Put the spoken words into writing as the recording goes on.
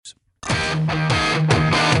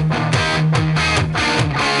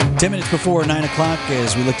10 minutes before 9 o'clock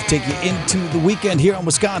as we look to take you into the weekend here on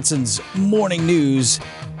Wisconsin's Morning News.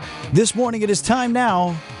 This morning it is time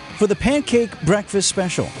now for the Pancake Breakfast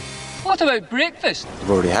Special. What about breakfast?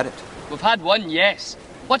 We've already had it. We've had one, yes.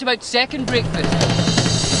 What about second breakfast?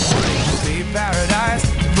 Paradise,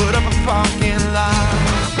 put up a parking lot.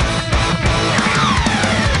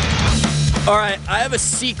 All right, I have a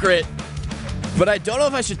secret, but I don't know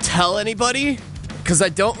if I should tell anybody because I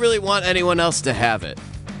don't really want anyone else to have it.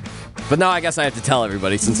 But now I guess I have to tell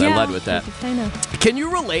everybody since I led with that. Can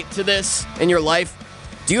you relate to this in your life?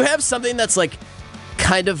 Do you have something that's like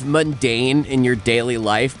kind of mundane in your daily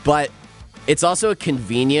life, but it's also a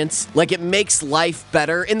convenience? Like it makes life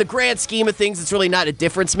better. In the grand scheme of things, it's really not a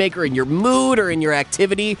difference maker in your mood or in your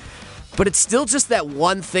activity, but it's still just that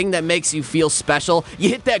one thing that makes you feel special. You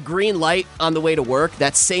hit that green light on the way to work.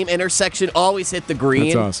 That same intersection, always hit the green.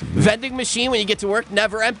 That's awesome. Man. Vending machine when you get to work,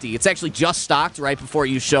 never empty. It's actually just stocked right before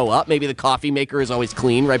you show up. Maybe the coffee maker is always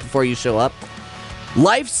clean right before you show up.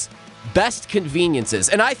 Life's best conveniences,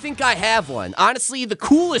 and I think I have one. Honestly, the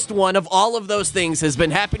coolest one of all of those things has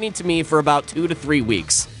been happening to me for about 2 to 3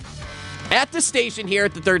 weeks. At the station here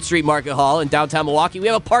at the 3rd Street Market Hall in downtown Milwaukee, we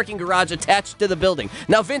have a parking garage attached to the building.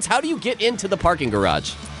 Now, Vince, how do you get into the parking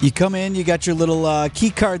garage? You come in, you got your little key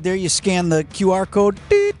card there, you scan the QR code,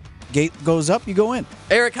 beep, gate goes up, you go in.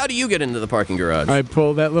 Eric, how do you get into the parking garage? I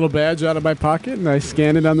pull that little badge out of my pocket and I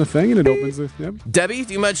scan it on the thing and it opens the... Yep. Debbie,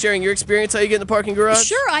 do you mind sharing your experience how you get in the parking garage?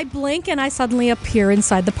 Sure, I blink and I suddenly appear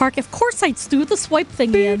inside the park. Of course I do the swipe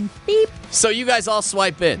thing in. Beep. So you guys all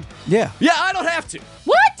swipe in? Yeah. Yeah, I don't have to.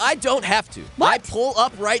 What? I don't have to. What? I pull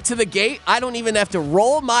up right to the gate. I don't even have to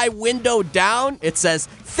roll my window down. It says,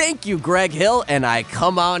 "Thank you, Greg Hill," and I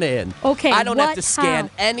come on in. Okay, I don't have what? to scan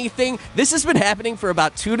How? anything. This has been happening for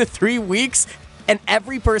about 2 to 3 weeks, and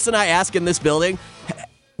every person I ask in this building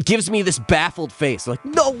gives me this baffled face. Like,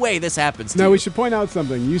 no way this happens to Now, you. we should point out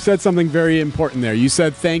something. You said something very important there. You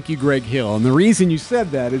said, "Thank you, Greg Hill." And the reason you said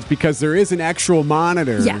that is because there is an actual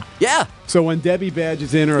monitor. Yeah. Yeah. So when Debbie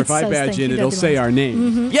badges in or It if I says badge thank in, you, it'll Debbie say Lawrence. our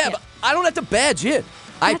name. Yeah, but I don't have to badge in.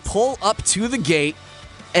 I pull up to the gate,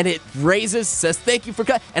 and it raises, says, "Thank you for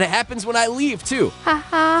coming." And it happens when I leave, too.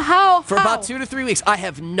 How? For about 2 to 3 weeks. I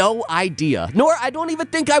have no idea. Nor I don't even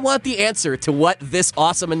think I want the answer to what this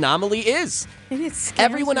awesome anomaly is.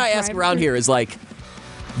 Everyone I ask around here is like,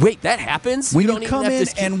 wait, that happens? When you don't even come have in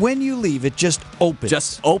to and when you leave, it just opens.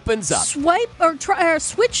 just opens up. Swipe or try or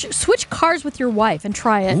switch cars with your wife and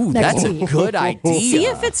try it Ooh, next that's a week. good idea. See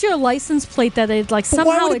if it's your license plate that it like But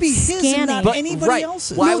somehow why would it be it's his scanning. and not But- anybody right.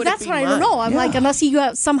 else's? Why no, would it that's be what I mine? don't know. I'm like, unless you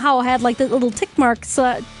somehow had like the little tick marks,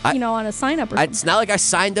 on a sign up or something. It's not like I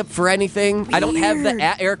signed up for anything. I don't have the Weird.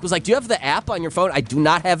 app. Eric was like, "Do you have the app on your phone?" I do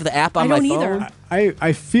not have the app on I my don't phone. either.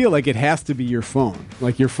 I feel like it has to be your phone.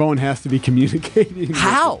 Like your phone has to be communicating. with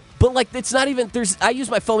How? But like, it's not even. I use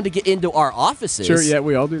my phone to get into our offices. it. Sure, yeah,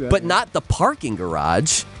 we all do that. But not the parking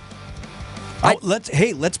garage.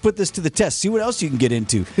 Let's put this to the test. See what else you can get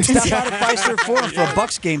into. Stop out at Fiserv Forum for a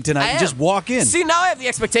Bucks game tonight and just walk in. See, now I have the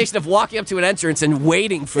expectation of walking up to an entrance and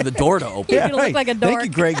waiting for the door to open. You're gonna look like a dork. Thank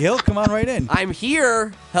you, Greg Hill. Come on right in. I'm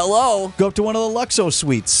here. Hello. Go up to one of the Luxo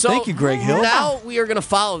suites. So Thank you, Greg Hill. Now we are going to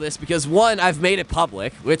follow this because, one, I've made it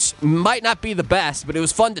public, which might not be the best, but it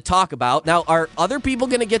was fun to talk about. Now, are other people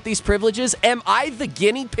going to get these privileges? Am I the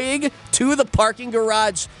guinea pig to the parking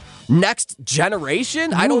garage next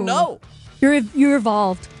generation? I don't know. You're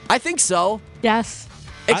evolved. I think so. Yes.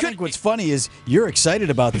 It I think what's funny is you're excited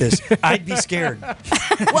about this. I'd be scared.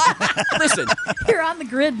 Well, listen, You're on the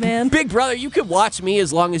grid, man. Big brother, you can watch me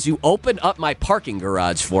as long as you open up my parking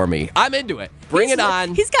garage for me. I'm into it. Bring it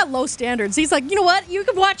on. He's got low standards. He's like, you know what? You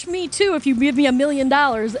can watch me too if you give me $1 million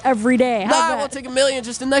every day. How's Nah, that? I won't take $1 million,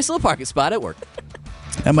 just a nice little parking spot at work.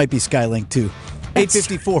 That might be Skylink, too.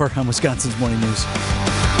 8:54 on Wisconsin's Morning News.